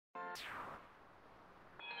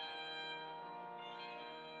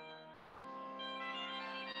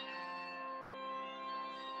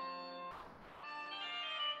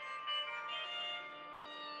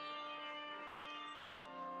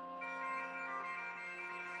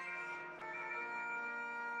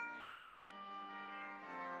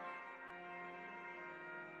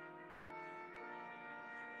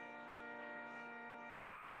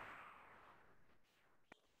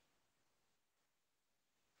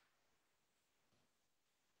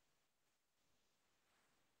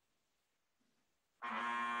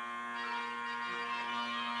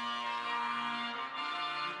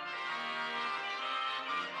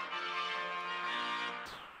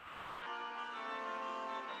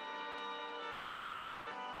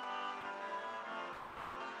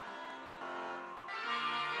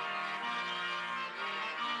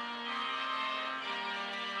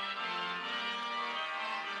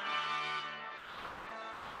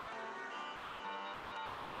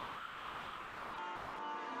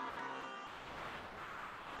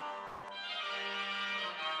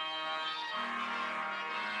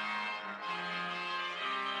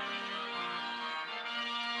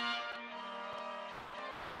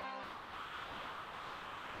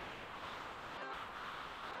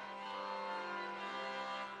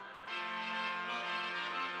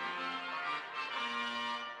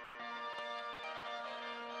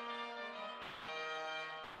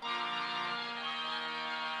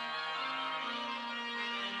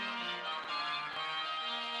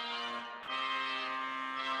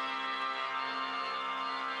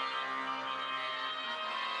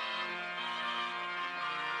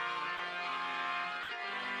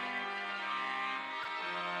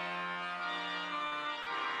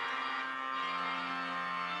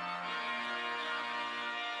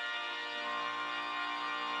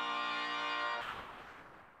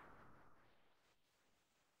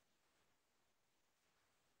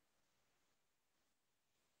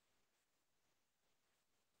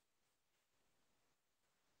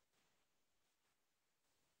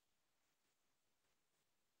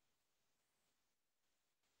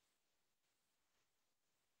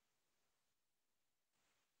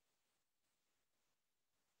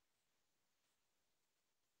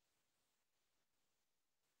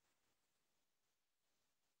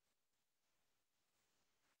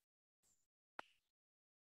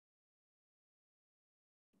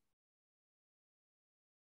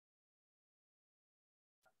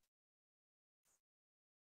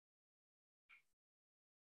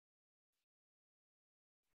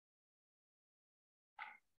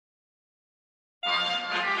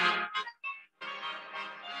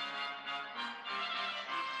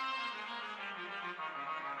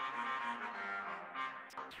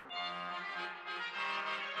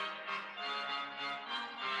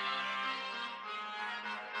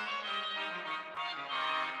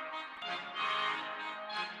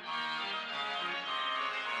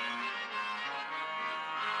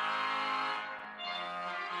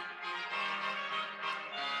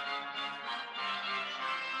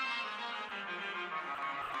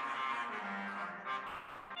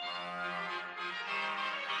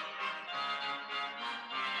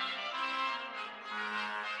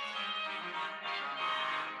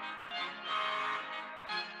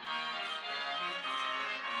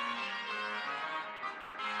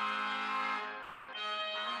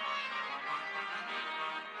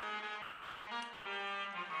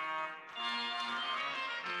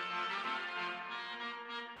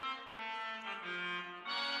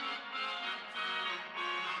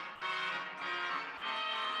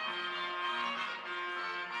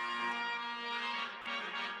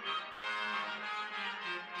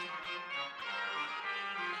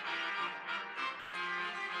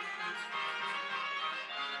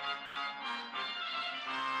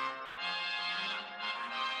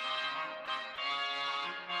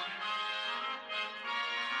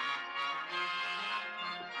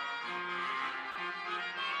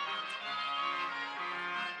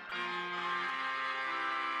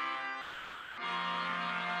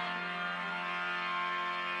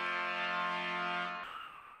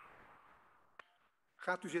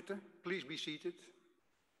Gaat u zitten. Please be seated.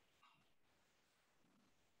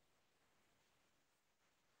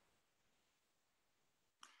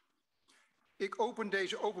 Ik open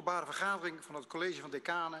deze openbare vergadering van het College van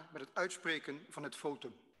Decanen met het uitspreken van het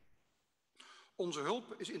votum. Onze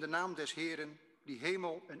hulp is in de naam des Heren die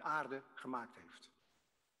hemel en aarde gemaakt heeft.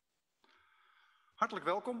 Hartelijk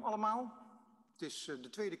welkom allemaal. Het is de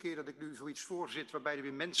tweede keer dat ik nu zoiets voorzit waarbij er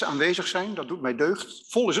weer mensen aanwezig zijn. Dat doet mij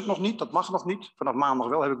deugd. Vol is het nog niet, dat mag nog niet. Vanaf maandag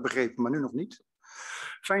wel, heb ik begrepen, maar nu nog niet.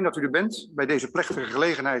 Fijn dat u er bent bij deze plechtige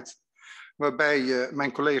gelegenheid waarbij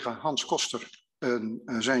mijn collega Hans Koster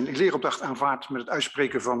zijn leeropdracht aanvaardt met het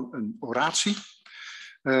uitspreken van een oratie.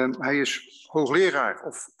 Hij is hoogleraar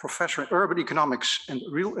of professor in Urban Economics and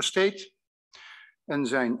Real Estate. En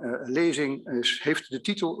zijn lezing heeft de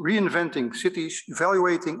titel Reinventing Cities,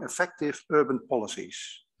 Evaluating Effective Urban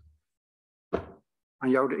Policies. Aan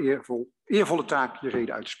jou de eervolle taak je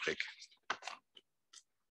reden uit te spreken.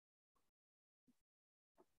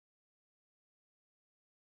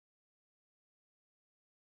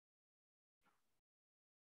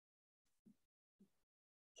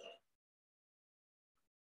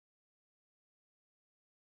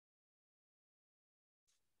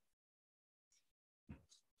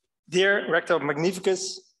 Dear Rector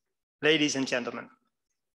Magnificus, ladies and gentlemen.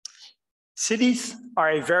 Cities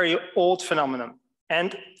are a very old phenomenon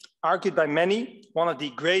and, argued by many, one of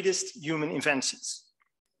the greatest human inventions.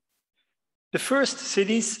 The first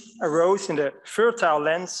cities arose in the fertile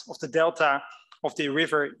lands of the delta of the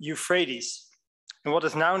river Euphrates, in what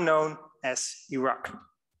is now known as Iraq.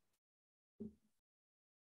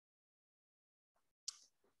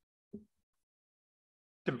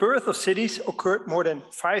 The birth of cities occurred more than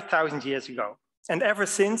 5,000 years ago, and ever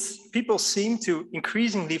since, people seem to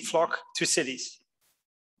increasingly flock to cities.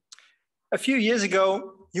 A few years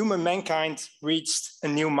ago, mankind reached a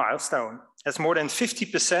new milestone, as more than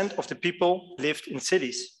 50% of the people lived in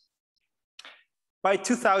cities. By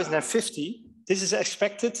 2050, this is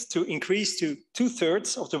expected to increase to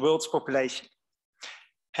 2/3 of the world's population.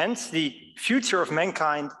 Hence, the future of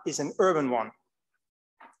mankind is an urban one.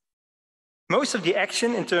 Most of the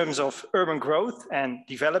action in terms of urban growth and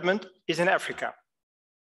development is in Africa.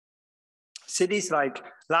 Cities like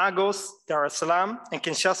Lagos, Dar es Salaam, and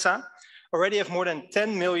Kinshasa already have more than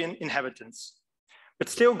 10 million inhabitants, but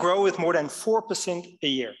still grow with more than 4% a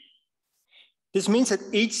year. This means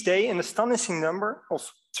that each day an astonishing number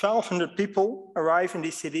of 1,200 people arrive in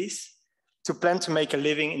these cities to plan to make a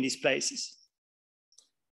living in these places.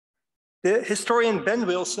 The historian Ben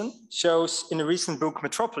Wilson shows in the recent book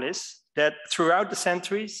Metropolis that throughout the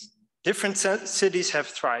centuries, different cities have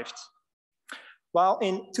thrived. While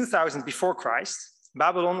in 2000 before Christ,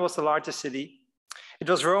 Babylon was the largest city, it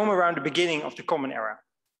was Rome around the beginning of the Common Era.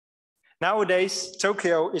 Nowadays,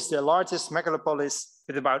 Tokyo is the largest megalopolis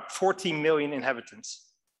with about 14 million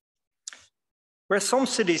inhabitants. Where some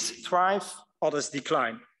cities thrive, others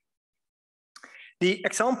decline. The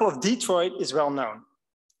example of Detroit is well known.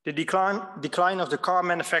 The decline of the car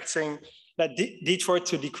manufacturing led Detroit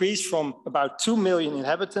to decrease from about 2 million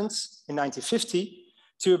inhabitants in 1950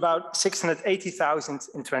 to about 680,000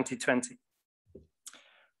 in 2020.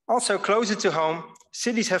 Also closer to home,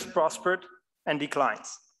 cities have prospered and declined.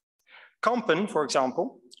 Kampen, for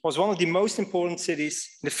example, was one of the most important cities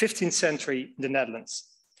in the 15th century in the Netherlands.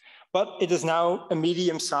 But it is now a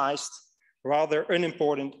medium-sized, rather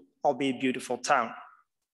unimportant, albeit beautiful town.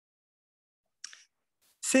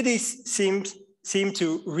 Cities seem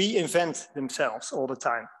to reinvent themselves all the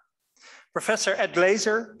time. Professor Ed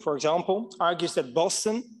Glaser, for example, argues that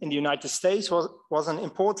Boston in the United States was an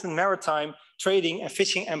important maritime trading and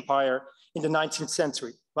fishing empire in the 19th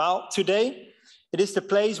century, while today it is the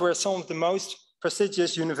place where some of the most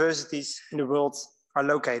prestigious universities in the world are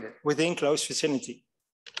located, within close vicinity.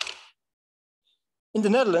 In the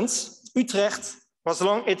Netherlands, Utrecht was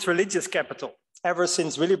long its religious capital, ever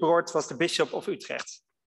since Willibrord was the Bishop of Utrecht.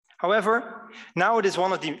 However, now it is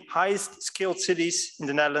one of the highest skilled cities in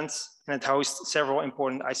the Netherlands, and it hosts several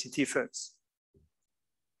important ICT firms.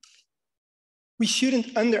 We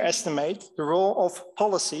shouldn't underestimate the role of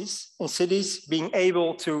policies in cities being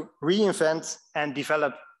able to reinvent and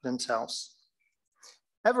develop themselves.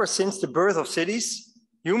 Ever since the birth of cities,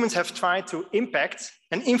 humans have tried to impact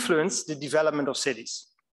and influence the development of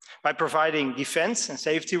cities by providing defense and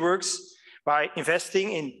safety works, by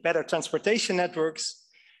investing in better transportation networks,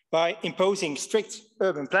 by imposing strict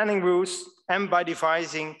urban planning rules, and by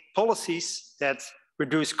devising policies that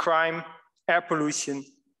reduce crime, air pollution,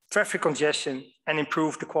 traffic congestion, and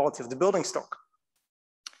improve the quality of the building stock.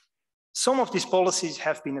 Some of these policies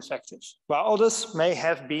have been effective, while others may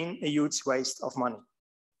have been a huge waste of money.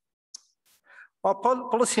 While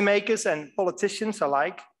policymakers and politicians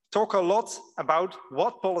alike talk a lot about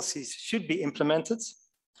what policies should be implemented,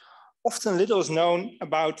 often little is known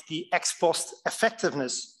about the ex post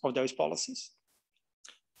effectiveness of those policies.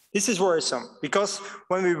 This is worrisome because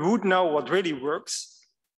when we would know what really works,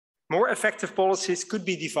 more effective policies could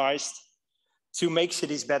be devised to make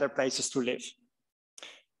cities better places to live.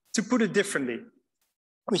 To put it differently,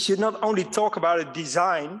 we should not only talk about the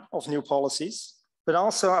design of new policies, but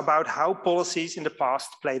also about how policies in the past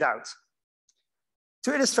played out.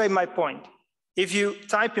 To illustrate my point, If you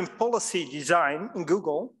type in policy design in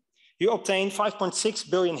Google, you obtain 5.6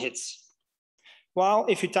 billion hits. While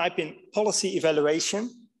if you type in policy evaluation,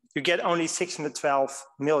 you get only 612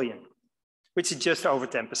 million, which is just over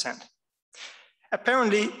 10%.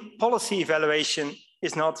 Apparently, policy evaluation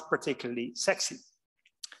is not particularly sexy.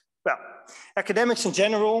 Well, academics in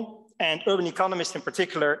general and urban economists in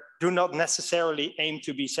particular do not necessarily aim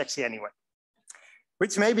to be sexy anyway,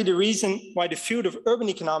 which may be the reason why the field of urban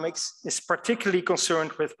economics is particularly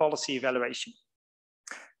concerned with policy evaluation.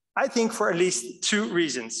 I think for at least two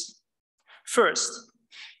reasons. First,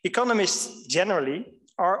 economists generally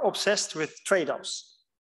are obsessed with trade-offs.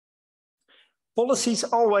 Policies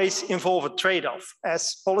always involve a trade-off,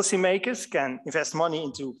 as policymakers can invest money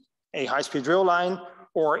into a high-speed rail line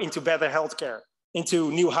or into better healthcare,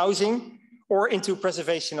 into new housing, or into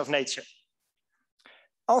preservation of nature.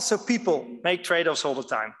 Also, people make trade-offs all the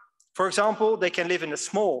time. For example, they can live in a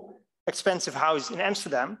small, expensive house in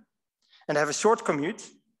Amsterdam and have a short commute,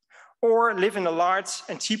 or live in a large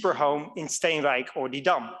and cheaper home in Steenwijk or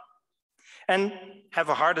Didam, and have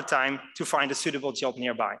a harder time to find a suitable job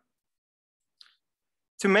nearby.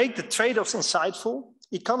 To make the trade-offs insightful,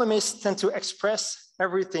 economists tend to express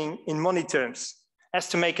everything in money terms, as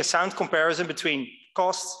to make a sound comparison between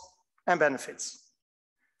costs and benefits.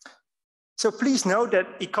 So please note that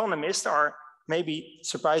economists are, maybe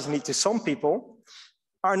surprisingly to some people,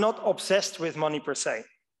 are not obsessed with money per se.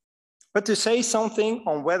 But to say something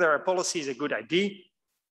on whether a policy is a good idea,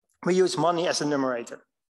 we use money as a numerator.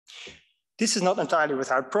 This is not entirely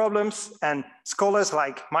without problems, and scholars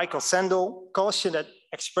like Michael Sandel caution that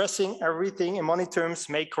expressing everything in money terms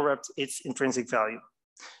may corrupt its intrinsic value.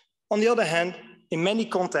 On the other hand, in many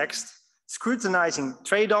contexts, scrutinizing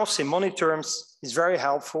trade-offs in money terms is very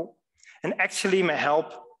helpful and actually may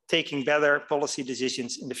help taking better policy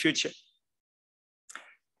decisions in the future.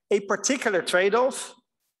 A particular trade-off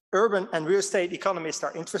urban and real estate economists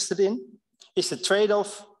are interested in is the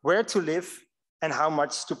trade-off where to live and how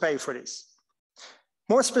much to pay for this.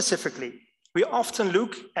 More specifically, we often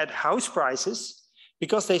look at house prices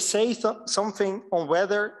because they say something on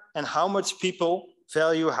whether and how much people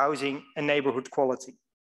value housing and neighborhood quality,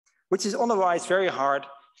 which is otherwise very hard,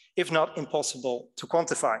 if not impossible, to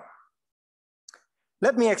quantify.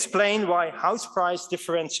 Let me explain why house price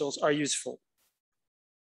differentials are useful.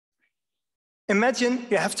 Imagine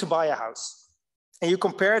you have to buy a house and you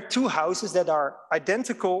compare two houses that are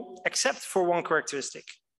identical except for one characteristic,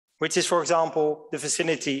 which is, for example, the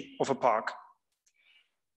vicinity of a park.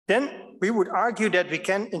 Then we would argue that we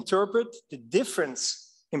can interpret the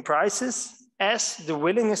difference in prices as the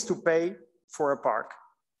willingness to pay for a park.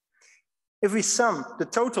 If we sum the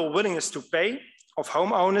total willingness to pay of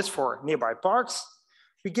homeowners for nearby parks,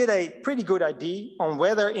 we get a pretty good idea on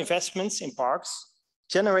whether investments in parks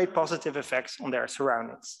generate positive effects on their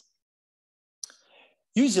surroundings.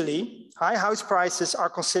 Usually, high house prices are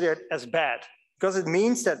considered as bad because it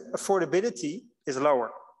means that affordability is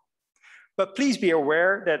lower. But please be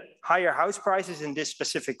aware that higher house prices in this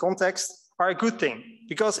specific context are a good thing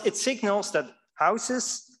because it signals that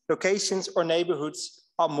houses, locations, or neighborhoods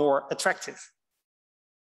are more attractive.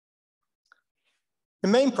 The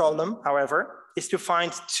main problem, however, is to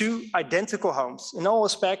find two identical homes in all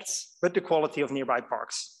respects, but the quality of nearby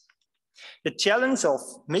parks. The challenge of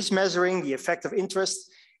mismeasuring the effect of interest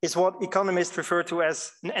is what economists refer to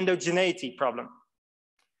as an endogeneity problem.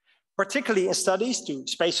 Particularly in studies to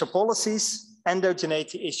spatial policies,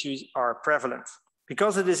 endogeneity issues are prevalent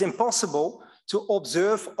because it is impossible to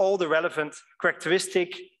observe all the relevant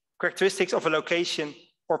characteristics of a location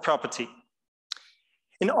or property.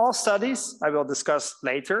 In all studies, I will discuss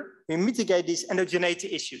later, we mitigate these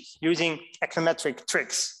endogeneity issues using econometric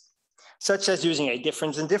tricks, such as using a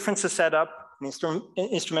difference in differences setup, an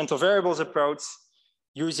instrumental variables approach,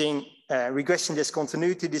 using regression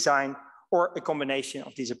discontinuity design, or a combination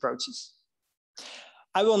of these approaches.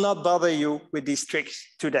 I will not bother you with these tricks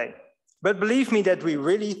today, but believe me that we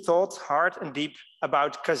really thought hard and deep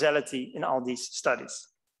about causality in all these studies.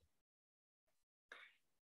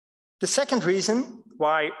 The second reason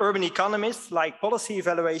why urban economists like policy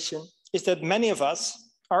evaluation is that many of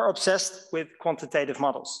us are obsessed with quantitative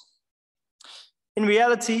models. In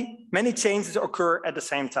reality, many changes occur at the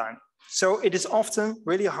same time. So it is often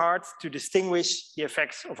really hard to distinguish the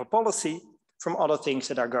effects of a policy from other things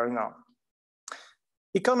that are going on.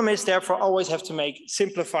 Economists therefore always have to make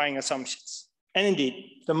simplifying assumptions. And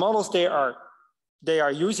indeed, the models they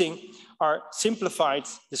are using are simplified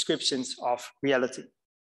descriptions of reality.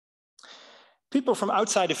 People from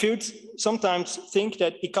outside the field sometimes think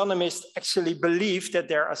that economists actually believe that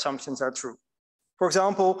their assumptions are true. For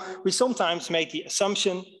example, we sometimes make the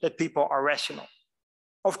assumption that people are rational.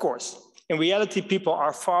 Of course, in reality, people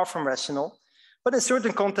are far from rational, but in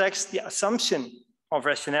certain contexts, the assumption of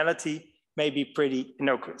rationality may be pretty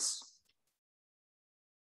innocuous.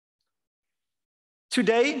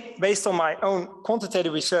 Today, based on my own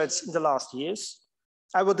quantitative research in the last years,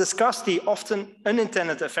 I will discuss the often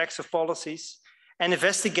unintended effects of policies and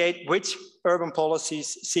investigate which urban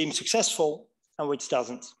policies seem successful and which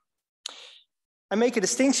doesn't. I make a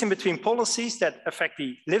distinction between policies that affect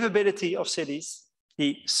the livability of cities,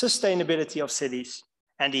 the sustainability of cities,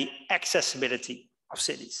 and the accessibility of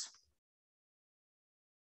cities.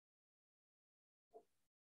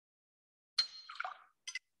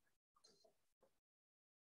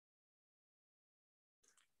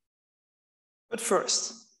 But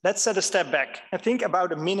first, let's set a step back and think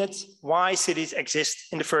about a minute why cities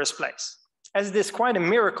exist in the first place, as it is quite a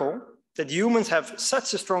miracle that humans have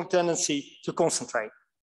such a strong tendency to concentrate.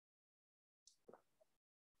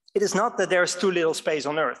 It is not that there is too little space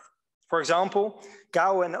on Earth. For example,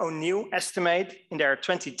 Gao and O'Neill estimate in their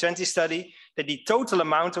 2020 study that the total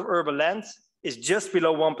amount of urban land is just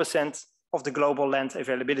below 1% of the global land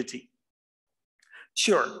availability.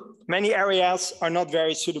 Sure, many areas are not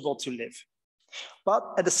very suitable to live. But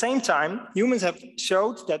at the same time, humans have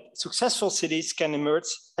showed that successful cities can emerge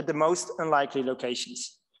at the most unlikely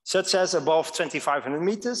locations, such as above 2,500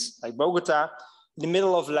 meters, like Bogota, in the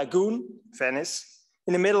middle of a lagoon, Venice,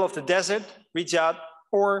 in the middle of the desert, Riyadh,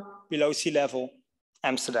 or below sea level,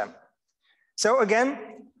 Amsterdam. So again,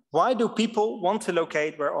 why do people want to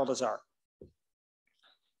locate where others are?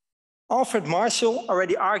 Alfred Marshall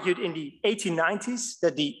already argued in the 1890s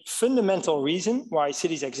that the fundamental reason why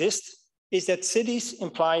cities exist is that cities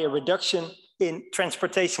imply a reduction in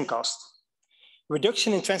transportation costs.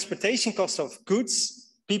 Reduction in transportation costs of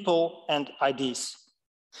goods, people, and ideas.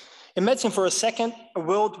 Imagine for a second a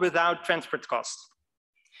world without transport costs.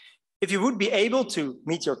 If you would be able to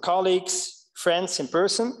meet your colleagues, friends in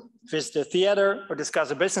person, visit a theater, or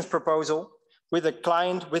discuss a business proposal with a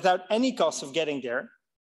client without any cost of getting there,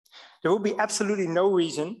 there would be absolutely no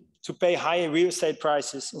reason to pay higher real estate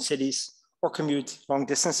prices in cities or commute long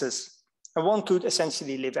distances. And one could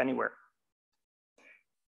essentially live anywhere.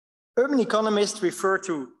 Urban economists refer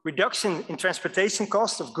to reduction in transportation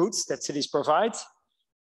costs of goods that cities provide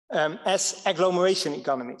as agglomeration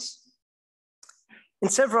economies. In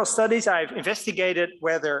several studies, I've investigated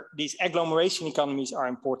whether these agglomeration economies are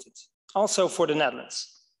important, also for the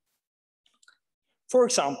Netherlands. For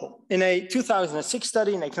example, in a 2006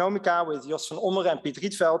 study in Economica with Jos van Ommeren and Piet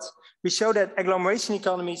Rietveld, we show that agglomeration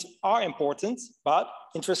economies are important, but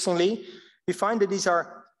interestingly, we find that these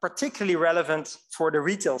are particularly relevant for the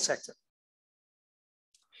retail sector.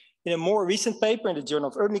 In a more recent paper in the Journal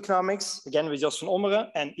of Urban Economics, again with Jos van Ommeren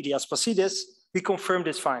and Ilias Pasidis, we confirmed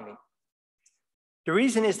this finding. The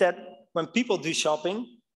reason is that when people do shopping,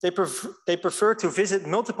 they prefer to visit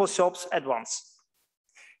multiple shops at once.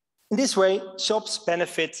 In this way, shops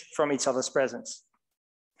benefit from each other's presence.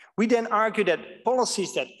 We then argue that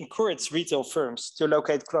policies that encourage retail firms to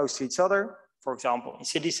locate close to each other, for example, in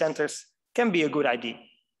city centers, can be a good idea.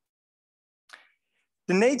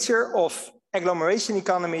 The nature of agglomeration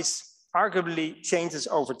economies arguably changes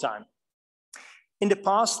over time. In the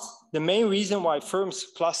past, the main reason why firms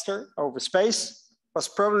cluster over space was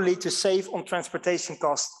probably to save on transportation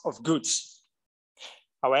costs of goods.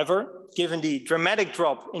 However, given the dramatic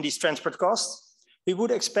drop in these transport costs, we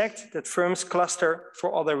would expect that firms cluster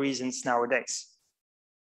for other reasons nowadays.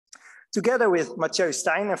 Together with Mathieu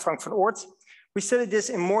Stein and Frank van Oort, we studied this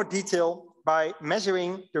in more detail by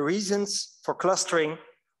measuring the reasons for clustering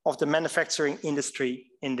of the manufacturing industry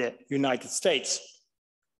in the United States.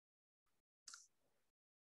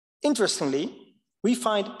 Interestingly, we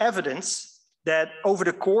find evidence that over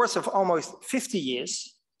the course of almost 50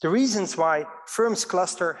 years, the reasons why firms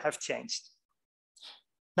cluster have changed.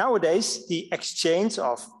 Nowadays, the exchange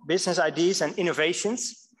of business ideas and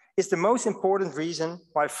innovations is the most important reason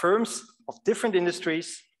why firms of different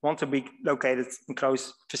industries want to be located in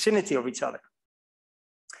close vicinity of each other.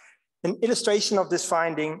 An illustration of this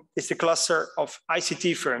finding is the cluster of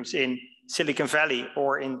ICT firms in Silicon Valley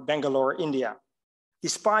or in Bangalore, India.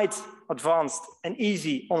 Despite advanced and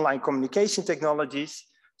easy online communication technologies,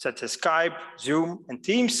 such as Skype, Zoom, and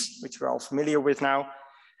Teams, which we're all familiar with now,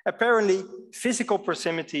 apparently physical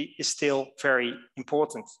proximity is still very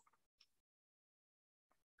important.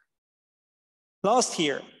 Last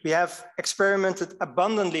year, we have experimented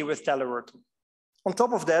abundantly with teleworking. On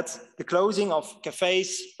top of that, the closing of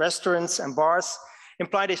cafes, restaurants, and bars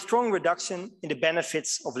implied a strong reduction in the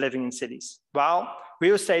benefits of living in cities, while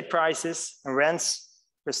real estate prices and rents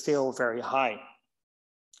were still very high.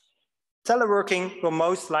 teleworking will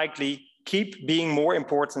most likely keep being more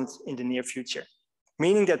important in the near future,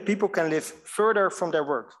 meaning that people can live further from their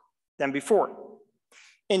work than before.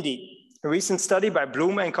 Indeed, a recent study by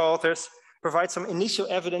Bloom and co-authors provides some initial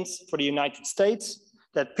evidence for the United States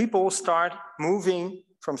that people start moving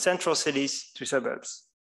from central cities to suburbs.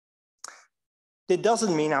 It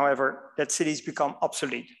doesn't mean, however, that cities become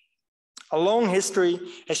obsolete. A long history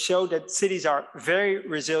has shown that cities are very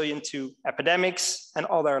resilient to epidemics and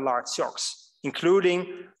other large shocks,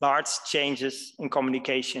 including large changes in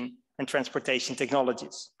communication and transportation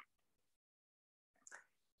technologies.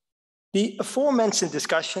 The aforementioned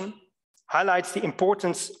discussion highlights the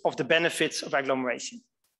importance of the benefits of agglomeration.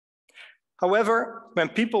 However, when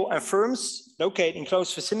people and firms locate in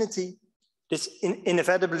close vicinity, this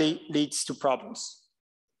inevitably leads to problems.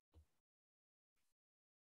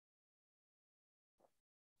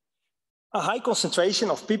 A high concentration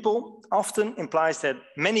of people often implies that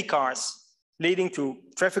many cars, leading to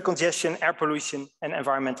traffic congestion, air pollution, and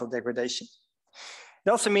environmental degradation. It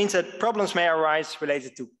also means that problems may arise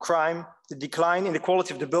related to crime, the decline in the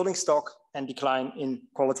quality of the building stock, and decline in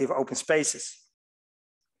quality of open spaces.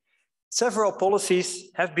 Several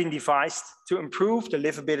policies have been devised to improve the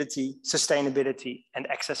livability, sustainability, and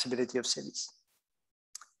accessibility of cities.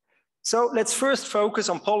 So let's first focus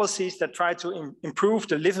on policies that try to improve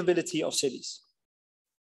the livability of cities.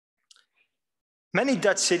 Many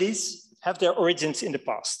Dutch cities have their origins in the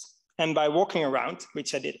past. And by walking around,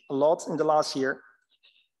 which I did a lot in the last year,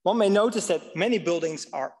 one may notice that many buildings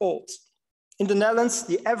are old. In the Netherlands,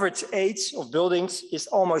 the average age of buildings is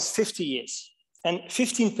almost 50 years. And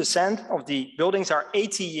 15% of the buildings are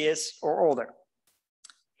 80 years or older.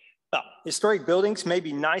 Now, historic buildings may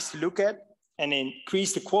be nice to look at and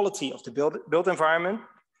increase the quality of the built environment,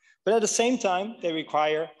 but at the same time, they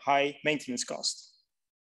require high maintenance costs.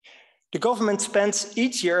 The government spends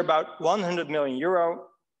each year about 100 million euro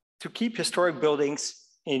to keep historic buildings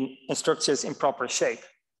and structures in proper shape.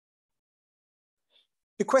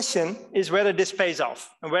 The question is whether this pays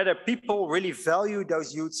off and whether people really value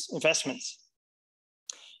those huge investments.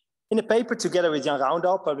 In a paper together with Jan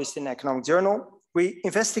Roundahl, published in Economic Journal, we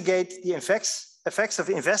investigate the effects of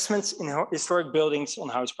investments in historic buildings on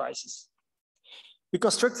house prices. We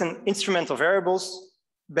construct an instrumental variables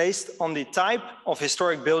based on the type of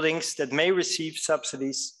historic buildings that may receive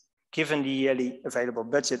subsidies given the yearly available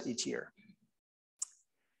budget each year.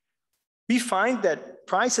 We find that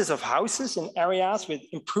prices of houses in areas with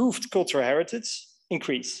improved cultural heritage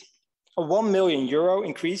increase. A 1 million euro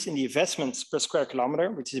increase in the investments per square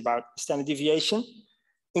kilometer, which is about standard deviation,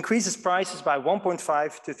 increases prices by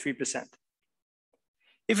 1.5 to 3%.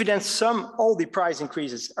 If we then sum all the price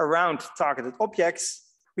increases around targeted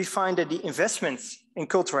objects, we find that the investments in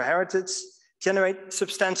cultural heritage generate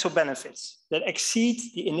substantial benefits that exceed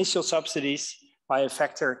the initial subsidies by a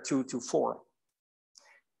factor 2 to 4.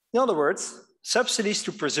 In other words, subsidies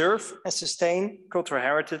to preserve and sustain cultural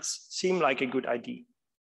heritage seem like a good idea.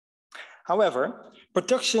 However,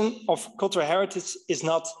 protection of cultural heritage is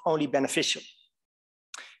not only beneficial.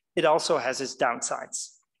 It also has its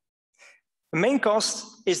downsides. The main cost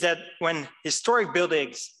is that when historic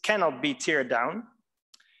buildings cannot be teared down,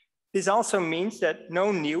 this also means that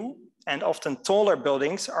no new and often taller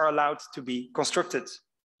buildings are allowed to be constructed,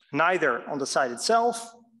 neither on the site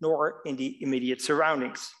itself nor in the immediate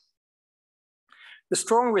surroundings. The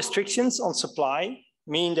strong restrictions on supply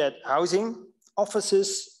mean that housing,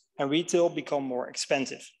 offices, and retail become more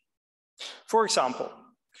expensive. For example,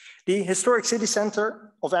 the historic city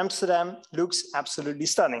center of Amsterdam looks absolutely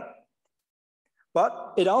stunning.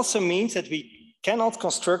 But it also means that we cannot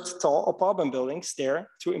construct tall apartment buildings there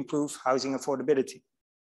to improve housing affordability.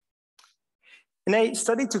 In a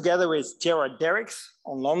study together with Gerard Derricks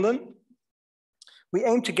on London, we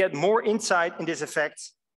aim to get more insight in this effect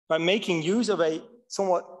by making use of a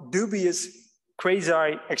somewhat dubious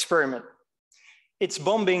quasi-experiment. It's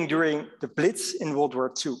bombing during the Blitz in World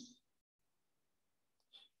War II.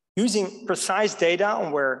 Using precise data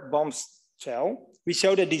on where bombs fell, we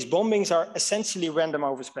show that these bombings are essentially random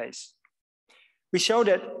over space. We show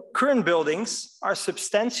that current buildings are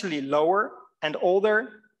substantially lower and older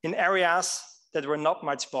in areas that were not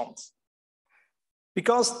much bombed.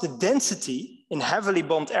 Because the density in heavily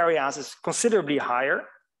bombed areas is considerably higher,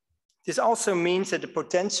 this also means that the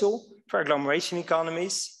potential for agglomeration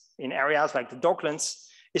economies in areas like the Docklands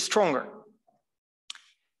is stronger.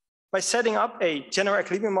 By setting up a general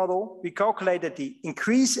equilibrium model, we calculate that the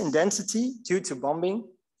increase in density due to bombing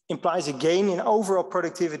implies a gain in overall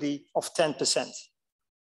productivity of 10%.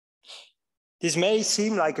 This may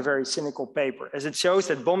seem like a very cynical paper, as it shows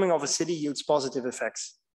that bombing of a city yields positive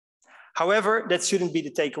effects. However, that shouldn't be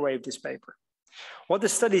the takeaway of this paper. What the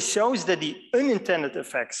study shows is that the unintended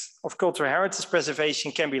effects of cultural heritage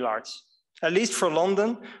preservation can be large, at least for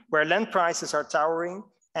London, where land prices are towering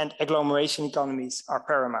and agglomeration economies are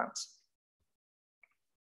paramount.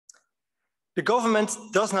 The government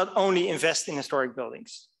does not only invest in historic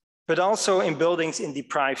buildings, but also in buildings in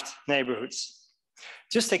deprived neighborhoods.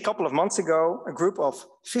 Just a couple of months ago, a group of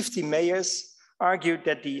 50 mayors argued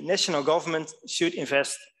that the national government should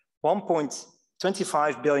invest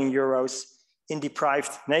 1.25 billion euros in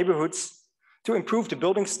deprived neighborhoods to improve the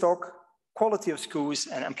building stock, quality of schools,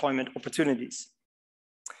 and employment opportunities.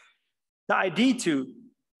 The idea to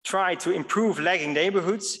try to improve lagging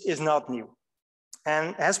neighborhoods is not new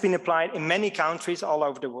and has been applied in many countries all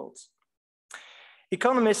over the world.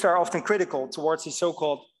 Economists are often critical towards the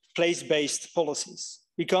so-called place-based policies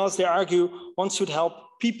because they argue one should help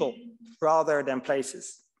people rather than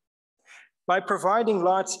places. By providing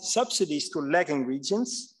large subsidies to lagging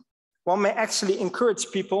regions, one may actually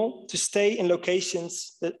encourage people to stay in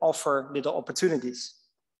locations that offer little opportunities.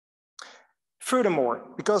 Furthermore,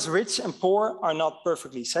 because rich and poor are not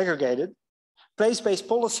perfectly segregated, place-based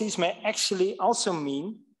policies may actually also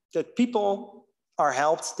mean that people are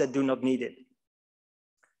helped that do not need it.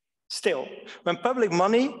 Still, when public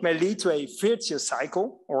money may lead to a virtuous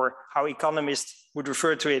cycle, or how economists would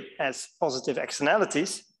refer to it as positive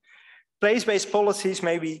externalities, place-based policies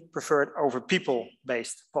may be preferred over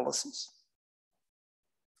people-based policies.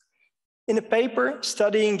 In a paper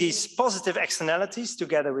studying these positive externalities,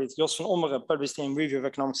 together with Jos van Ommeren, published in Review of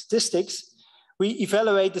Economic Statistics, we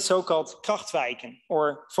evaluate the so-called krachtwijken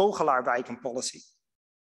or vogelaarwijken policy,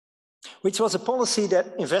 which was a policy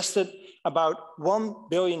that invested about 1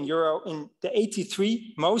 billion euro in the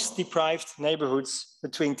 83 most deprived neighborhoods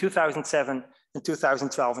between 2007 and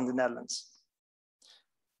 2012 in the Netherlands.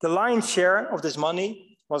 The lion's share of this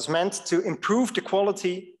money was meant to improve the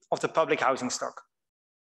quality of the public housing stock.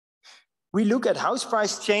 We look at house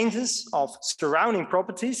price changes of surrounding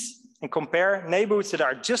properties and compare neighborhoods that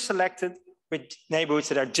are just selected with neighborhoods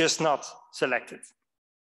that are just not selected.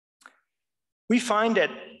 We find that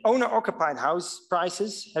owner-occupied house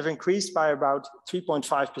prices have increased by about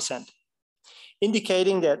 3.5%,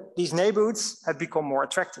 indicating that these neighborhoods have become more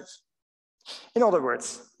attractive. In other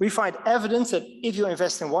words, we find evidence that if you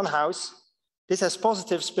invest in one house, this has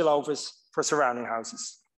positive spillovers for surrounding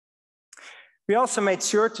houses. We also made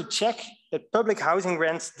sure to check that public housing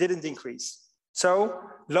rents didn't increase. So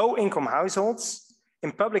low-income households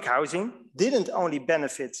in public housing didn't only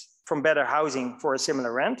benefit from better housing for a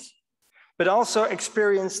similar rent, but also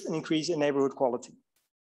experienced an increase in neighborhood quality.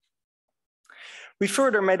 We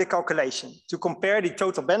further made a calculation to compare the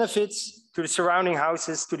total benefits to the surrounding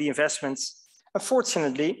houses to the investments.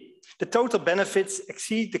 Unfortunately, the total benefits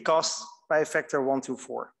exceed the costs by a factor 1 to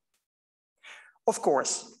 4. Of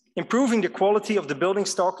course, improving the quality of the building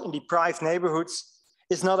stock in deprived neighborhoods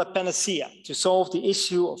is not a panacea to solve the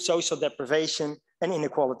issue of social deprivation and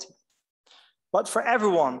inequality. But for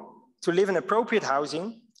everyone to live in appropriate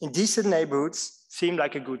housing in decent neighborhoods seemed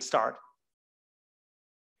like a good start.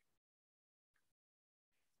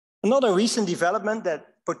 Another recent development that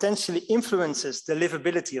potentially influences the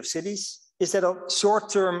livability of cities is that of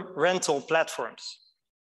short-term rental platforms.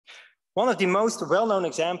 One of the most well-known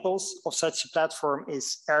examples of such a platform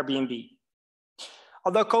is Airbnb.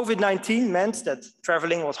 Although COVID-19 meant that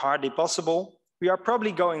traveling was hardly possible, we are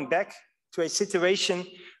probably going back to a situation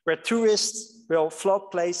where tourists will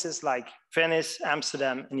flood places like Venice,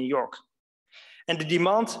 Amsterdam, and New York. And the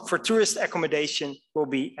demand for tourist accommodation will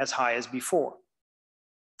be as high as before.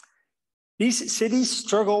 These cities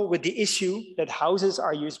struggle with the issue that houses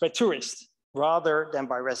are used by tourists rather than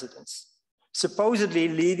by residents, supposedly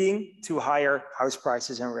leading to higher house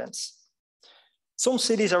prices and rents. Some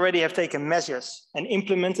cities already have taken measures and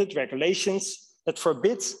implemented regulations that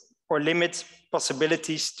forbid or limit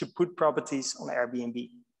possibilities to put properties on Airbnb.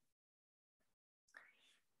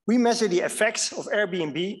 We measure the effects of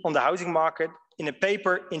Airbnb on the housing market in a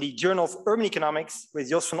paper in the Journal of Urban Economics with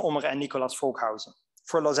Jos van Ommeren and Nicolas Volkhausen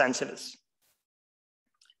for Los Angeles.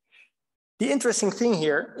 The interesting thing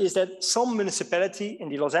here is that some municipalities in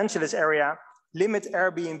the Los Angeles area limit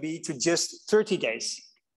Airbnb to just 30 days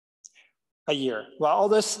a year, while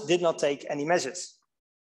others did not take any measures.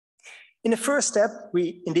 In the first step,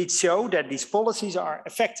 we indeed show that these policies are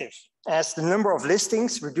effective, as the number of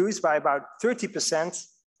listings reduced by about 30%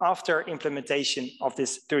 after implementation of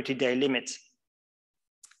this 30-day limit.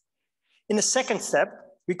 In the second step,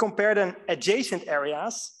 we compared an adjacent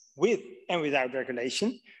areas with and without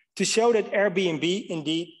regulation to show that Airbnb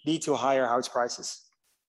indeed lead to higher house prices.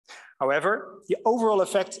 However, the overall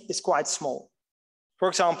effect is quite small. For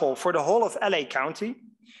example, for the whole of LA County,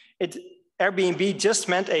 Airbnb just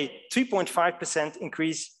meant a 3.5%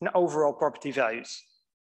 increase in overall property values.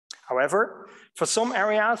 However, for some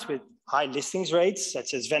areas with high listings rates,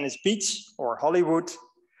 such as Venice Beach or Hollywood,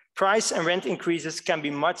 price and rent increases can be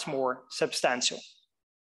much more substantial.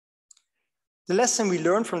 The lesson we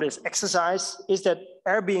learned from this exercise is that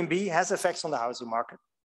Airbnb has effects on the housing market,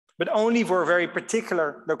 but only for very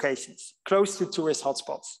particular locations, close to tourist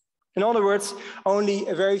hotspots. In other words, only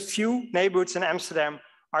a very few neighborhoods in Amsterdam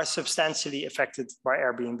are substantially affected by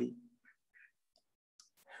Airbnb.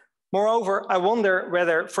 Moreover, I wonder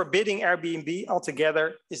whether forbidding Airbnb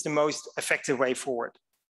altogether is the most effective way forward,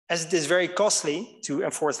 as it is very costly to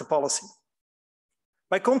enforce the policy.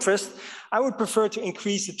 By contrast, I would prefer to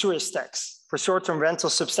increase the tourist tax for short-term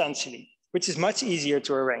rentals substantially, which is much easier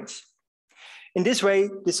to arrange. In this way,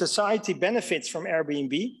 the society benefits from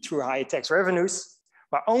Airbnb through higher tax revenues,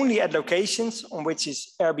 but only at locations on which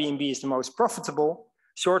Airbnb is the most profitable,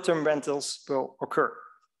 short-term rentals will occur.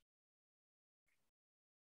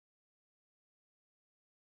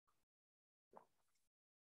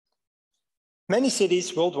 Many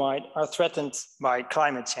cities worldwide are threatened by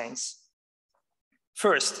climate change.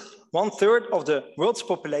 First, 1/3 of the world's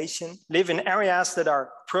population live in areas that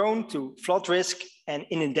are prone to flood risk and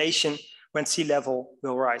inundation when sea level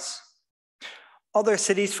will rise. Other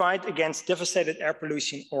cities fight against devastated air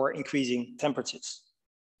pollution or increasing temperatures.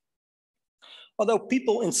 Although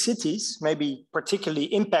people in cities may be particularly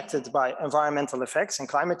impacted by environmental effects and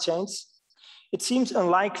climate change, it seems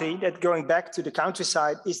unlikely that going back to the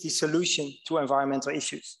countryside is the solution to environmental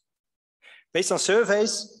issues. Based on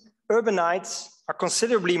surveys, urbanites are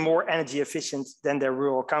considerably more energy efficient than their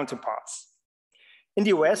rural counterparts. In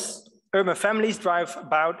the US, urban families drive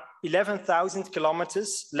about 11,000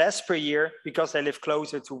 kilometers less per year because they live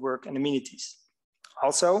closer to work and amenities.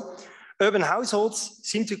 Also, urban households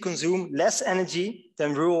seem to consume less energy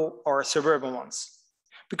than rural or suburban ones,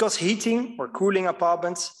 because heating or cooling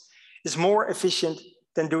apartments is more efficient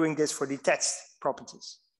than doing this for detached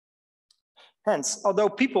properties. Hence, although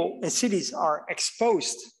people in cities are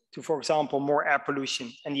exposed to, for example, more air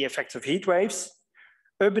pollution and the effects of heat waves,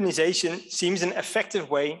 urbanization seems an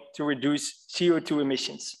effective way to reduce CO2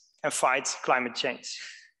 emissions and fight climate change.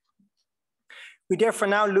 We therefore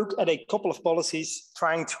now look at a couple of policies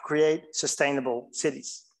trying to create sustainable cities.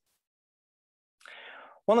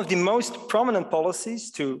 One of the most prominent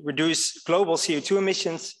policies to reduce global CO2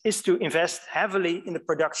 emissions is to invest heavily in the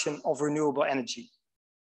production of renewable energy.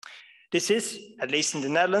 This is, at least in the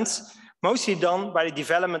Netherlands, mostly done by the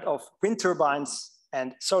development of wind turbines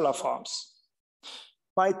and solar farms.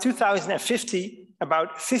 By 2050,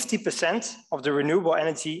 about 50% of the renewable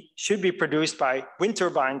energy should be produced by wind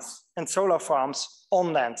turbines and solar farms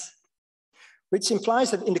on land, which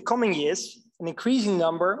implies that in the coming years, an increasing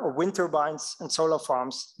number of wind turbines and solar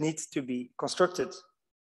farms need to be constructed.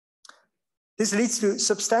 This leads to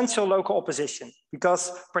substantial local opposition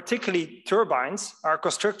because particularly turbines are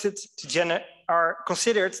considered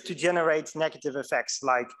to generate negative effects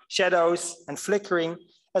like shadows and flickering,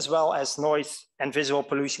 as well as noise and visual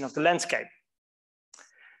pollution of the landscape.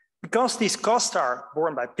 Because these costs are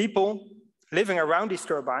borne by people living around these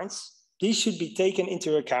turbines, these should be taken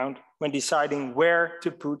into account when deciding where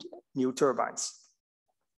to put new turbines.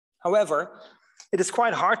 However, it is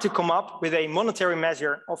quite hard to come up with a monetary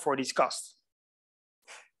measure for these costs.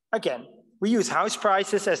 Again, we use house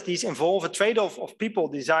prices as these involve a trade-off of people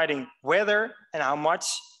deciding whether and how much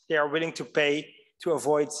they are willing to pay to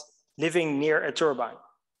avoid living near a turbine.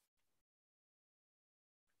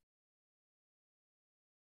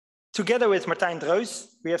 Together with Martijn Dreus,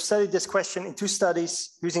 we have studied this question in 2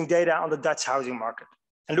 studies using data on the Dutch housing market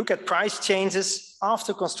and look at price changes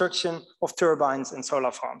after construction of turbines and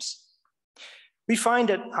solar farms. We find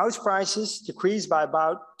that house prices decrease by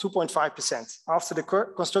about 2.5% after the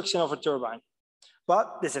construction of a turbine.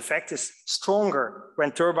 But this effect is stronger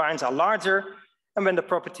when turbines are larger and when the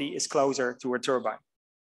property is closer to a turbine.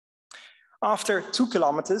 After 2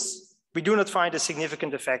 kilometers, we do not find a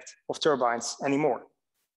significant effect of turbines anymore.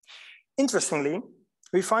 Interestingly,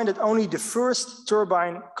 we find that only the first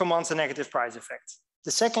turbine commands a negative price effect.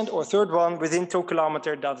 The second or third one within 2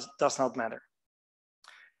 kilometers does not matter.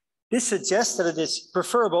 This suggests that it is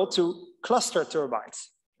preferable to cluster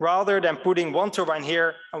turbines rather than putting 1 turbine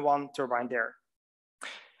here and 1 turbine there.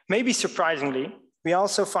 Maybe surprisingly, we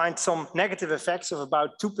also find some negative effects of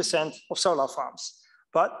about 2% of solar farms,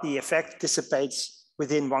 but the effect dissipates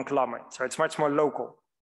within 1 kilometer, so it's much more local.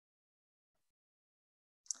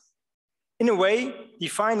 In a way, the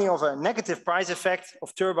finding of a negative price effect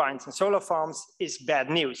of turbines and solar farms is bad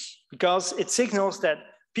news because it signals that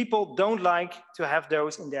people don't like to have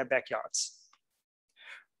those in their backyards.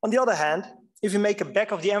 On the other hand, if we make a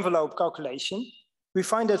back of the envelope calculation, we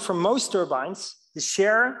find that for most turbines, the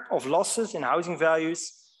share of losses in housing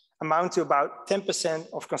values amount to about 10%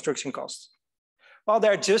 of construction costs. While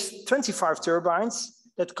there are just 25 turbines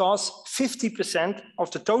that cause 50%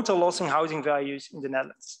 of the total loss in housing values in the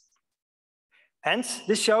Netherlands. Hence,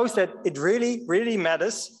 this shows that it really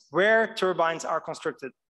matters where turbines are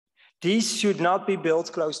constructed. These should not be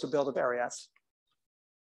built close to built-up areas.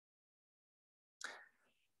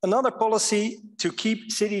 Another policy to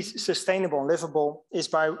keep cities sustainable and livable is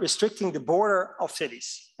by restricting the border of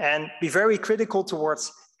cities and be very critical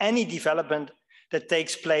towards any development that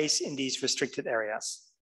takes place in these restricted areas.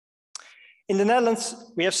 In the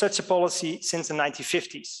Netherlands, we have such a policy since the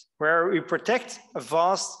 1950s, where we protect a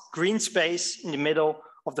vast green space in the middle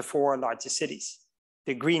of the 4 largest cities,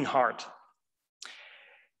 the green heart.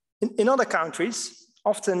 In other countries,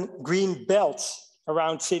 often green belts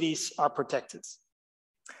around cities are protected.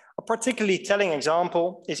 A particularly telling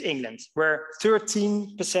example is England, where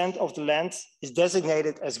 13% of the land is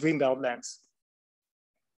designated as greenbelt lands.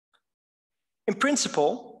 In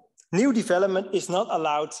principle, new development is not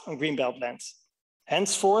allowed on greenbelt lands.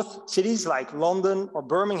 Henceforth, cities like London or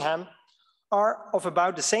Birmingham are of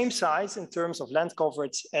about the same size in terms of land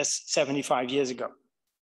coverage as 75 years ago.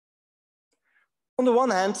 On the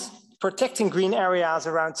one hand, protecting green areas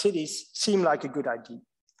around cities seem like a good idea.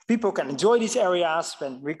 People can enjoy these areas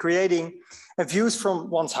when recreating, and views from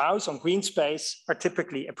one's house on green space are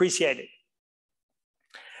typically appreciated.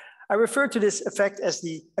 I refer to this effect as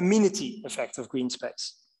the amenity effect of green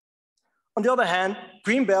space. On the other hand,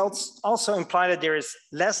 green belts also imply that there is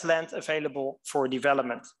less land available for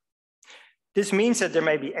development. This means that there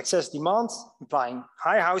may be excess demand, implying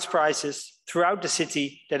high house prices throughout the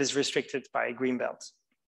city that is restricted by a green belt.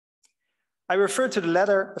 I refer to the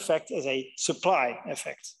latter effect as a supply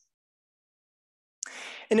effect.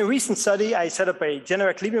 In a recent study, I set up a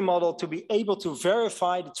generic linear model to be able to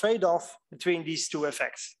verify the trade-off between these two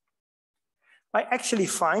effects. I actually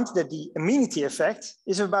find that the amenity effect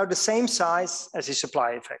is about the same size as the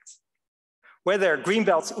supply effect. Whether green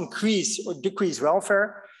belts increase or decrease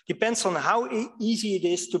welfare depends on how easy it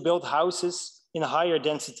is to build houses in higher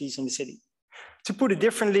densities in the city. To put it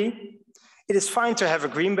differently, it is fine to have a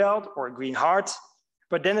green belt or a green heart,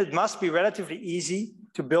 but then it must be relatively easy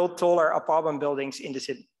to build taller apartment buildings in the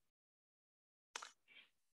city.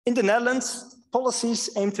 In the Netherlands, policies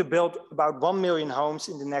aim to build about 1 million homes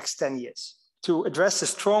in the next 10 years to address a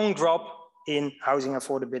strong drop in housing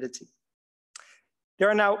affordability. There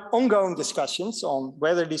are now ongoing discussions on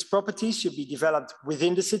whether these properties should be developed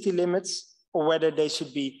within the city limits or whether they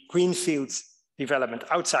should be greenfield development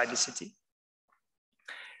outside the city.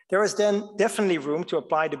 There is then definitely room to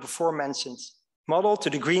apply the before mentioned model to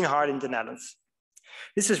the green heart in the Netherlands.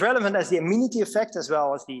 This is relevant as the amenity effect as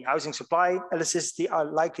well as the housing supply elasticity are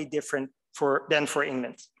likely different than for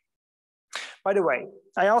England. By the way,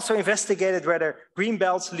 I also investigated whether green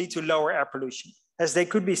belts lead to lower air pollution, as they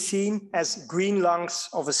could be seen as green lungs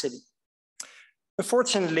of a city.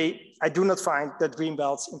 Unfortunately, I do not find that green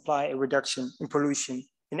belts imply a reduction in pollution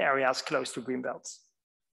in areas close to green belts.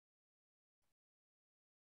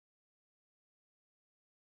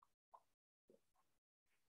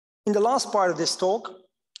 In the last part of this talk,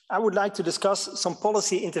 I would like to discuss some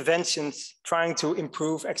policy interventions trying to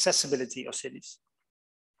improve accessibility of cities.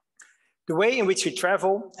 The way in which we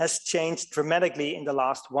travel has changed dramatically in the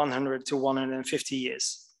last 100 to 150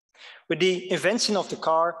 years. With the invention of the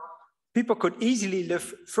car, people could easily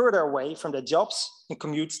live further away from their jobs and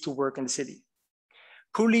commute to work in the city.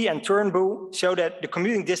 Cooley and Turnbull show that the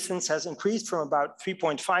commuting distance has increased from about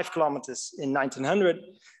 3.5 kilometers in 1900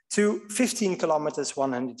 to 15 kilometers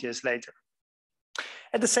 100 years later.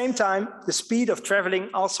 At the same time, the speed of traveling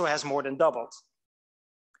also has more than doubled.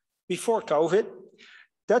 Before COVID,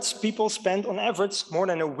 Dutch people spent on average more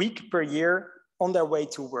than a week per year on their way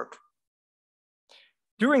to work.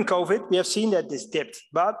 During COVID, we have seen that this dipped,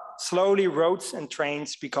 but slowly roads and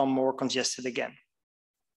trains become more congested again.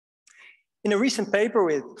 In a recent paper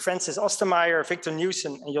with Francis Ostermeyer, Victor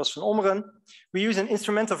Newson, and Jos van Ommeren, we use an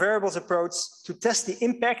instrumental variables approach to test the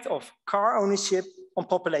impact of car ownership on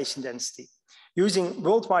population density, using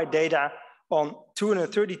worldwide data on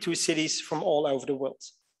 232 cities from all over the world.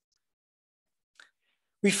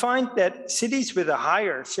 We find that cities with a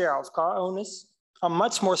higher share of car owners are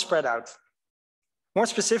much more spread out. More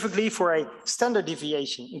specifically, for a standard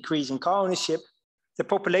deviation increase in car ownership, the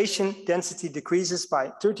population density decreases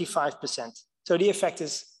by 35%. So the effect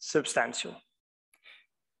is substantial.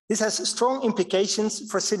 This has strong implications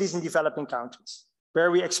for cities in developing countries.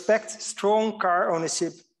 where we expect strong car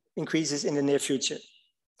ownership increases in the near future.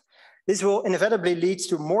 This will inevitably lead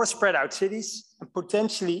to more spread out cities and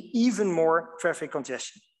potentially even more traffic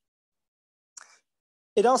congestion.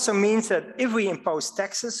 It also means that if we impose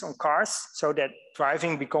taxes on cars so that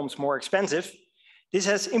driving becomes more expensive, this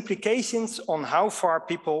has implications on how far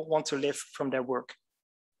people want to live from their work.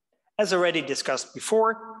 As already discussed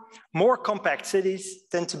before, more compact cities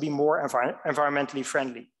tend to be more environmentally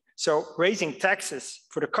friendly. So raising taxes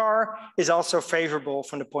for the car is also favorable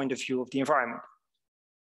from the point of view of the environment.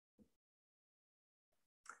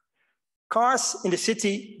 Cars in the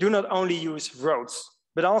city do not only use roads,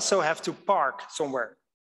 but also have to park somewhere.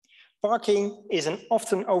 Parking is an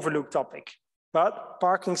often overlooked topic, but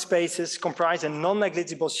parking spaces comprise a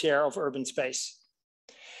non-negligible share of urban space.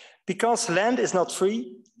 Because land is not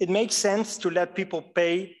free, it makes sense to let people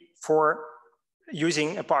pay for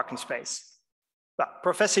using a parking space. Well,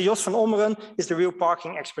 Professor Jos van Ommeren is the real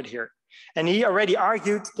parking expert here. And he already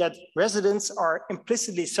argued that residents are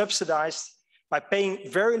implicitly subsidized by paying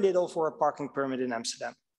very little for a parking permit in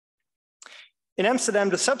Amsterdam. In Amsterdam,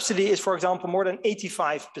 the subsidy is, for example, more than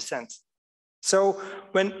 85%. So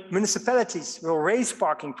when municipalities will raise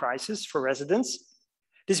parking prices for residents,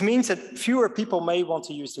 this means that fewer people may want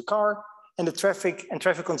to use the car and the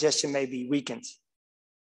traffic congestion may be weakened.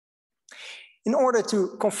 In order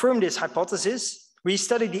to confirm this hypothesis, we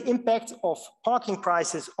studied the impact of parking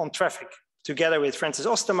prices on traffic, together with Francis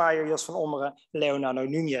Ostermeyer, Jos van Ommeren, and Leonardo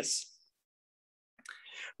Núñez.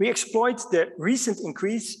 We exploit the recent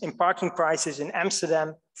increase in parking prices in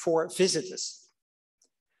Amsterdam for visitors.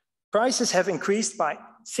 Prices have increased by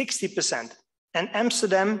 60%, and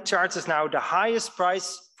Amsterdam charges now the highest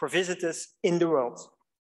price for visitors in the world.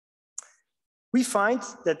 We find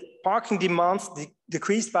that parking demand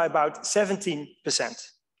decreased by about 17%.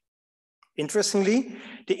 Interestingly,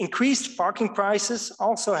 the increased parking prices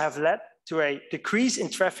also have led to a decrease in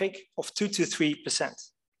traffic of 2 to 3%.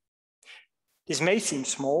 This may seem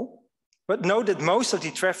small, but note that most of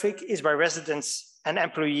the traffic is by residents and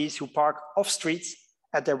employees who park off street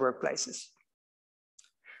at their workplaces.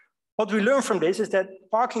 What we learn from this is that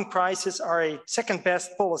parking prices are a second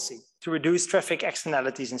best policy to reduce traffic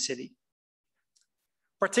externalities in city.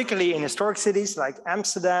 Particularly in historic cities like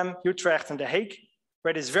Amsterdam, Utrecht, and The Hague,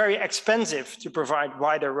 where it is very expensive to provide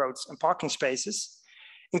wider roads and parking spaces,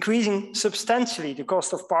 increasing substantially the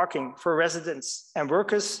cost of parking for residents and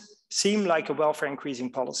workers seem like a welfare increasing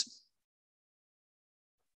policy.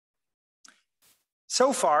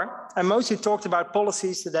 So far, I mostly talked about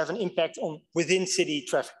policies that have an impact on within city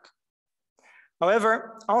traffic.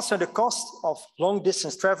 However, also the cost of long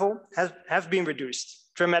distance travel have been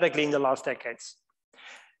reduced dramatically in the last decades.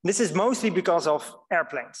 This is mostly because of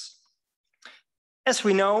airplanes. As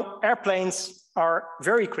we know, airplanes are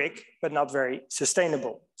very quick, but not very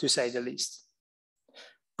sustainable, to say the least.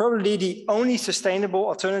 Probably the only sustainable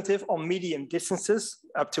alternative on medium distances,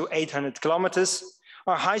 up to 800 kilometers,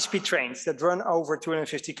 are high-speed trains that run over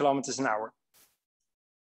 250 kilometers an hour.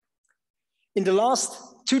 In the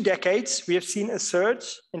last 2 decades, we have seen a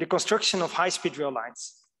surge in the construction of high-speed rail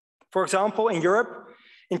lines. For example, in Europe,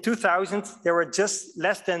 in 2000, there were just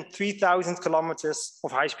less than 3,000 kilometers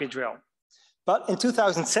of high-speed rail. But in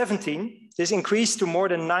 2017, this increased to more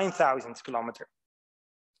than 9,000 kilometers.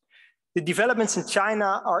 The developments in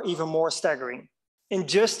China are even more staggering. In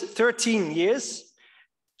just 13 years,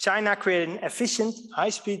 China created an efficient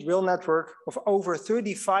high-speed rail network of over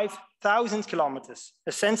 35,000 kilometers,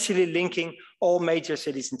 essentially linking all major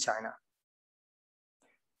cities in China.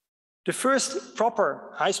 The first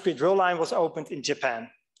proper high-speed rail line was opened in Japan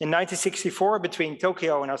in 1964 between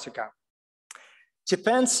Tokyo and Osaka.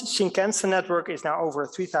 Japan's Shinkansen network is now over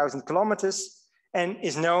 3,000 kilometers and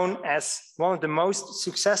is known as one of the most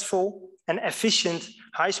successful and efficient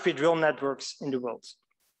high-speed rail networks in the world.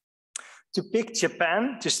 To pick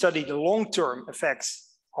Japan to study the long-term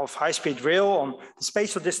effects of high-speed rail on the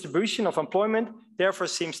spatial distribution of employment therefore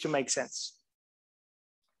seems to make sense.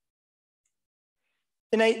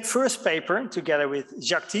 In a first paper, together with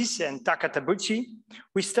Jacques Thies and Taka Tabuchi,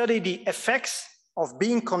 we studied the effects of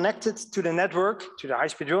being connected to the network, to the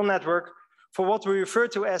high-speed rail network, for what we refer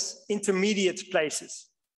to as intermediate places.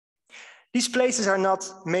 These places are not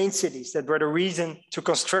main cities that were the reason to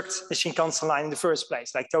construct a Shinkansen line in the first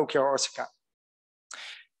place, like Tokyo or Osaka.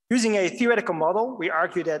 Using a theoretical model, we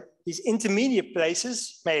argue that these intermediate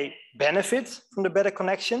places may benefit from the better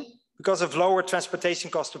connection because of lower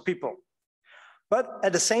transportation costs for people. But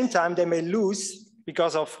at the same time, they may lose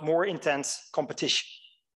because of more intense competition.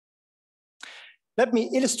 Let me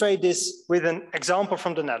illustrate this with an example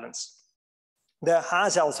from the Netherlands. The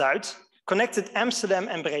HZL Zuid, connected Amsterdam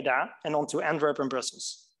and Breda and on to Antwerp and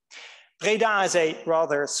Brussels. Breda is a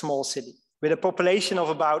rather small city with a population of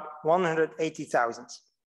about 180,000.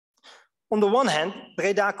 On the one hand,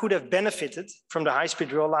 Breda could have benefited from the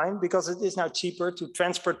high-speed rail line because it is now cheaper to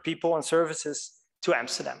transport people and services to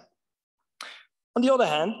Amsterdam. On the other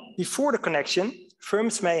hand, before the connection,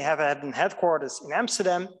 firms may have had a headquarters in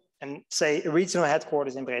Amsterdam and, say, a regional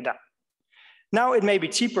headquarters in Breda. Now it may be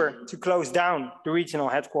cheaper to close down the regional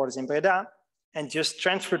headquarters in Breda and just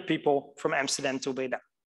transport people from Amsterdam to Breda.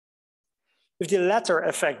 If the latter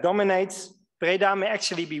effect dominates, Breda may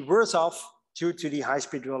actually be worse off due to the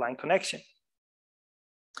high-speed rail line connection.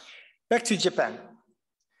 Back to Japan.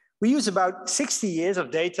 We use about 60 years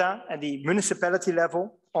of data at the municipality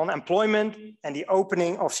level on employment and the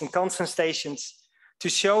opening of Shinkansen stations to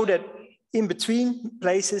show that in between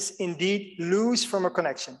places indeed lose from a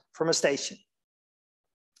connection, from a station.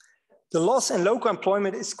 The loss in local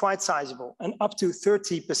employment is quite sizable and up to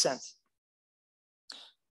 30%.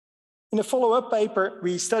 In a follow-up paper,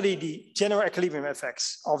 we study the general equilibrium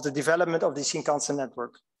effects of the development of the Shinkansen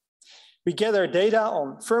network. We gather data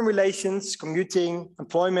on firm relations, commuting,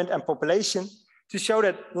 employment, and population to show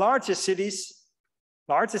that larger cities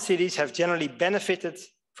have generally benefited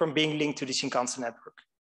from being linked to the Shinkansen network.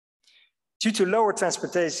 Due to lower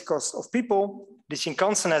transportation costs of people, the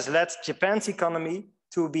Shinkansen has led Japan's economy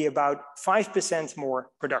to be about 5% more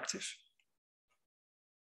productive.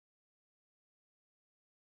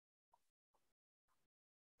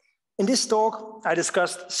 In this talk, I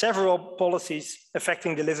discussed several policies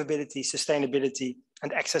affecting the livability, sustainability,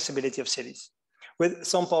 and accessibility of cities, with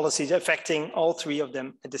some policies affecting all three of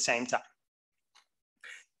them at the same time.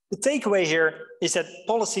 The takeaway here is that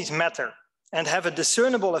policies matter and have a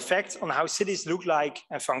discernible effect on how cities look like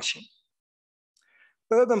and function.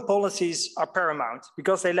 Urban policies are paramount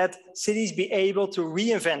because they let cities be able to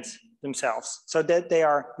reinvent themselves so that they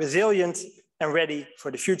are resilient and ready for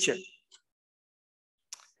the future.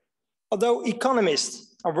 Although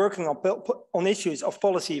economists are working on issues of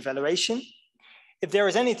policy evaluation, if there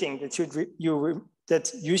is anything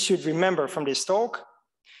that you should remember from this talk,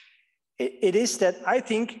 it is that I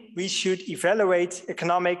think we should evaluate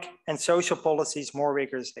economic and social policies more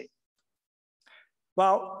rigorously.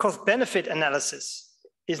 While cost-benefit analysis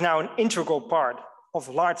is now an integral part of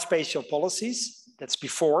large spatial policies, that's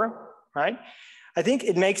before, right? I think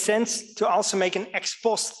it makes sense to also make an ex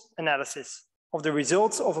post analysis of the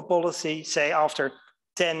results of a policy, say after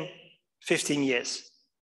 10, 15 years.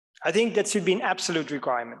 I think that should be an absolute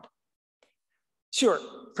requirement. Sure,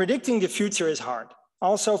 predicting the future is hard,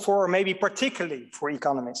 also for maybe particularly for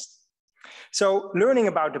economists. So learning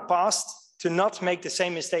about the past to not make the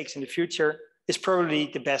same mistakes in the future is probably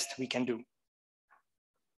the best we can do.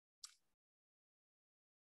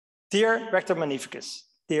 Dear Rector Magnificus,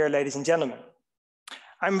 dear ladies and gentlemen,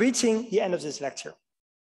 I'm reaching the end of this lecture.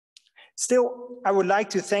 Still, I would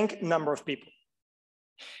like to thank a number of people.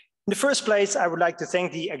 In the first place, I would like to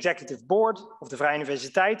thank the Executive Board of the Vrije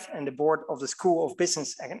Universiteit and the Board of the School of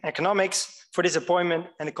Business and Economics for this appointment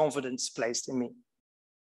and the confidence placed in me.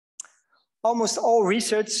 Almost all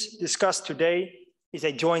research discussed today is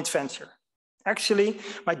a joint venture. Actually,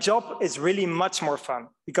 my job is really much more fun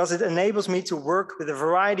because it enables me to work with a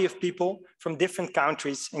variety of people from different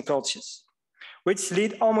countries and cultures, which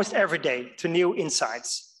lead almost every day to new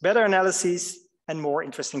insights, better analyses, and more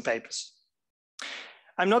interesting papers.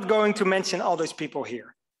 I'm not going to mention all those people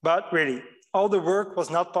here, but really, all the work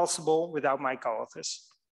was not possible without my co-authors.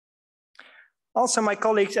 Also, my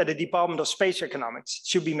colleagues at the Department of Spatial Economics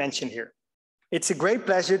should be mentioned here. It's a great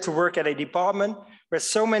pleasure to work at a department where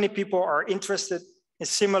so many people are interested in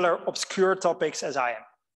similar obscure topics as I am.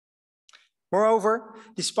 Moreover,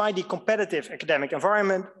 despite the competitive academic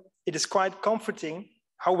environment, it is quite comforting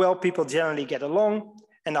how well people generally get along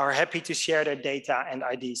and are happy to share their data and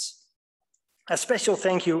ideas. A special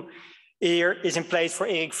thank you here is in place for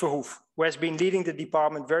Erik Verhoef, who has been leading the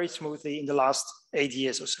department very smoothly in the last 8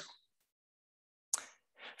 years or so.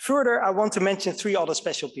 Further, I want to mention 3 other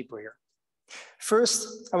special people here.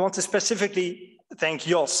 First, I want to specifically thank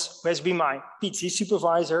Jos, who has been my PhD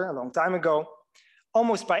supervisor a long time ago,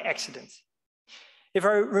 almost by accident. If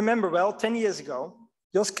I remember well, 10 years ago,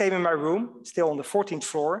 Jos came in my room, still on the 14th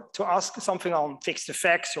floor, to ask something on fixed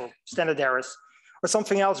effects or standard errors, or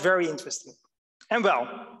something else very interesting. And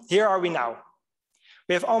well, here are we now.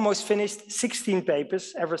 We have almost finished 16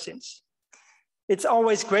 papers ever since. It's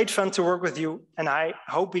always great fun to work with you, and I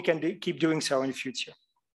hope we can keep doing so in the future.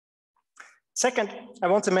 Second, I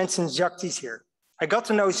want to mention Jacques Tissier. I got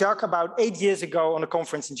to know Jacques about 8 years ago on a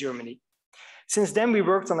conference in Germany. Since then, we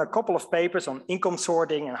worked on a couple of papers on income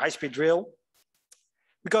sorting and high-speed rail.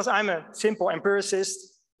 Because I'm a simple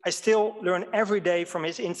empiricist, I still learn every day from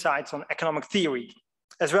his insights on economic theory,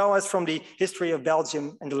 as well as from the history of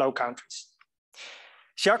Belgium and the Low Countries.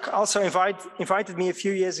 Jacques also invited me a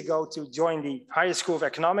few years ago to join the Higher School of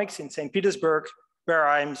Economics in St. Petersburg, where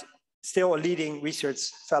I'm still a leading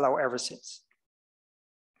research fellow ever since.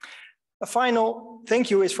 A final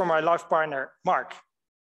thank you is from my life partner, Mark.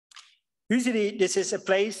 Usually this is a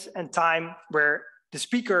place and time where the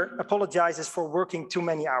speaker apologizes for working too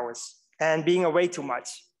many hours and being away too much.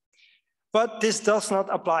 But this does not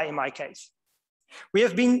apply in my case. We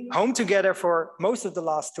have been home together for most of the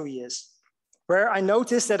last 2 years, where I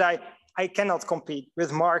noticed that I cannot compete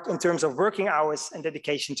with Mark in terms of working hours and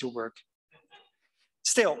dedication to work.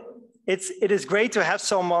 Still, it is great to have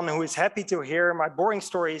someone who is happy to hear my boring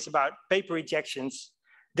stories about paper rejections,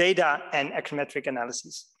 data, and econometric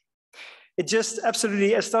analysis. It's just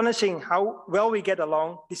absolutely astonishing how well we get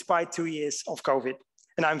along despite 2 years of COVID.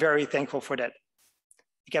 And I'm very thankful for that.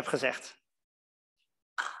 Ik heb gezegd.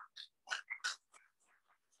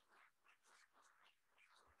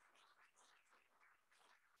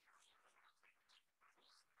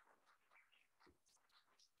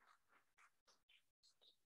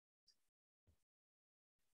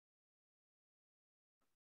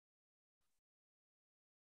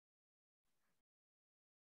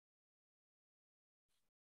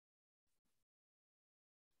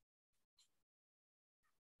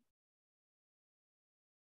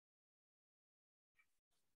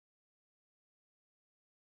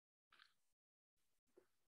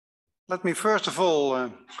 Let me first of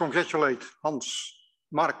all congratulate Hans,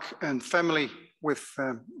 Mark, and family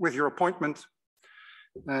with your appointment,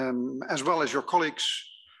 as well as your colleagues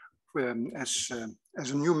as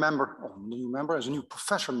a new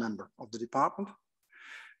professor member of the department.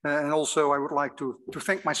 And also I would like to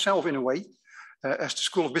thank myself in a way, as the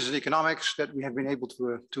School of Business and Economics, that we have been able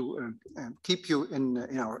to keep you in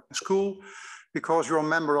our school, because you're a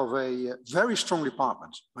member of a very strong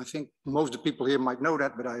department. I think most of the people here might know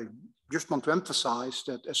that, but I just want to emphasize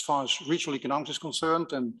that as far as regional economics is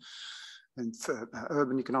concerned, and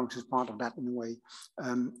urban economics is part of that in a way,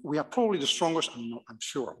 we are probably the strongest, I'm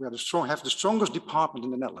sure, have the strongest department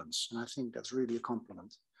in the Netherlands. And I think that's really a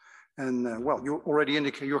compliment. And well, you already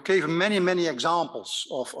indicated, you gave many examples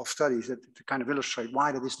of studies that to kind of illustrate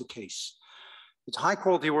why that is the case. It's high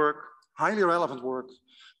quality work, highly relevant work,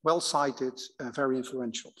 well cited, very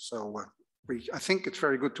influential. So I think it's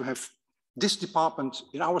very good to have this department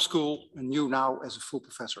in our school and you now as a full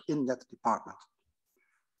professor in that department.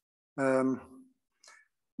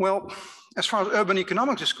 Well, as far as urban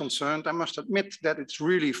economics is concerned, I must admit that it's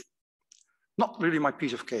really not really my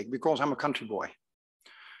piece of cake, because I'm a country boy.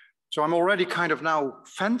 So I'm already kind of now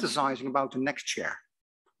fantasizing about the next chair,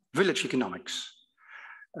 village economics.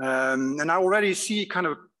 And I already see kind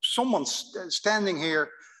of someone standing here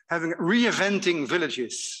reinventing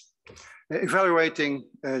villages, evaluating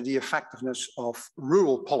the effectiveness of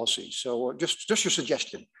rural policy. So just your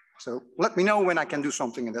suggestion. So let me know when I can do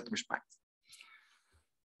something in that respect.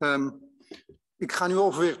 Ik ga nu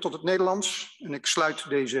over weer tot het Nederlands en ik sluit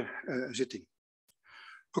deze zitting.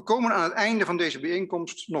 Gekomen aan het einde van deze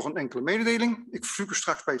bijeenkomst nog een enkele mededeling. Ik verzoek u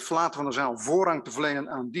straks bij het verlaten van de zaal voorrang te verlenen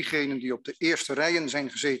aan diegenen die op de eerste rijen zijn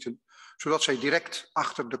gezeten, zodat zij direct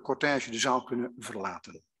achter de cortège de zaal kunnen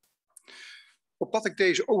verlaten. Opdat ik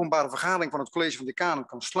deze openbare vergadering van het College van Decanen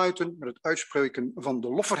kan sluiten met het uitspreken van de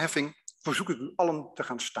lofverheffing, verzoek ik u allen te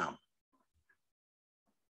gaan staan.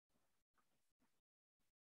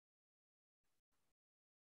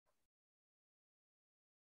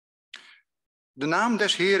 De naam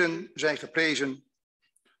des Heren zij geprezen,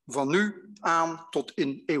 van nu aan tot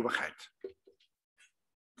in eeuwigheid.